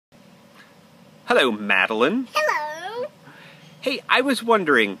Hello, Madilyn. Hello. Hey, I was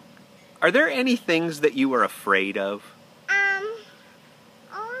wondering, are there any things that you are afraid of? Only,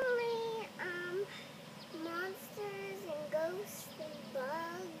 monsters and ghosts and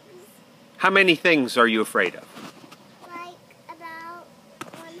bugs. How many things are you afraid of? Like, about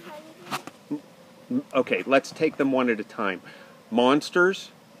 100. Okay, let's take them one at a time.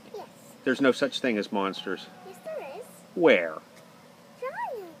 Monsters? Yes. There's no such thing as monsters. Yes, there is. Where?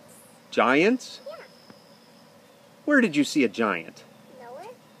 Giants. Giants? Yeah. Where did you see a giant? Nowhere.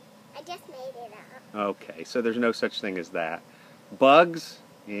 I just made it up. Okay, so there's no such thing as that. Bugs?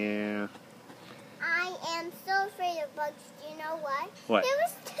 Yeah. I am so afraid of bugs. Do you know what? What? There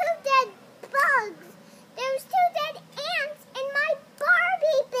was 2 dead bugs. There was 2 dead ants in my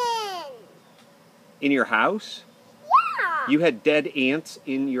Barbie bin. In your house? Yeah. You had dead ants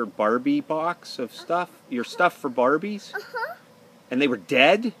in your Barbie box of stuff? Your stuff for Barbies? Uh-huh. And they were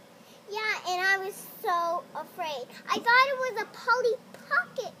dead? Yeah, and I was so afraid. I thought it was a Polly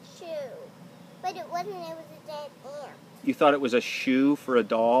Pocket shoe, but it wasn't. It was a dead ant. You thought it was a shoe for a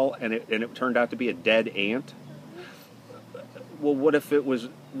doll, and it turned out to be a dead ant? Mm-hmm. Well, what if it was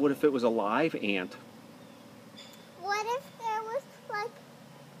a live ant? What if there was like,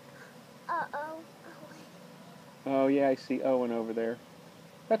 Oh yeah, I see Owen over there.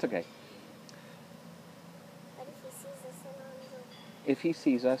 That's okay. what if he sees us in our room? If he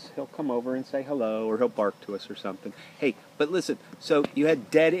sees us, he'll come over and say hello, or he'll bark to us or something. Hey, but listen, so you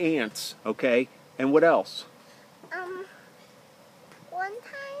had dead ants, okay? And what else? One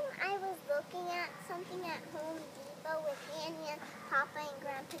time I was looking at something at Home Depot with Annie and Papa and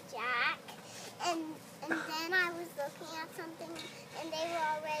Grandpa Jack, and then I was looking at something, and they were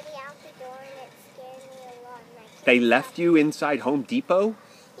already out the door, and it scared me a lot. And They left you inside Home Depot?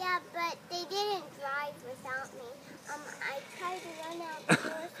 Yeah, but they didn't drive without me. I tried to run out the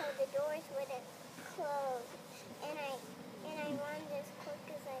door so the doors wouldn't close, and I run as quick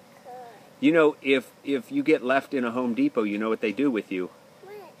as I could. You know, if you get left in a Home Depot, you know what they do with you?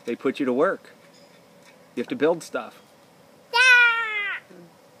 What? They put you to work. You have to build stuff. Ah!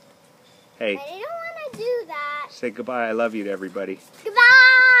 Hey, I didn't want to do that. say goodbye, I love you to everybody. Goodbye.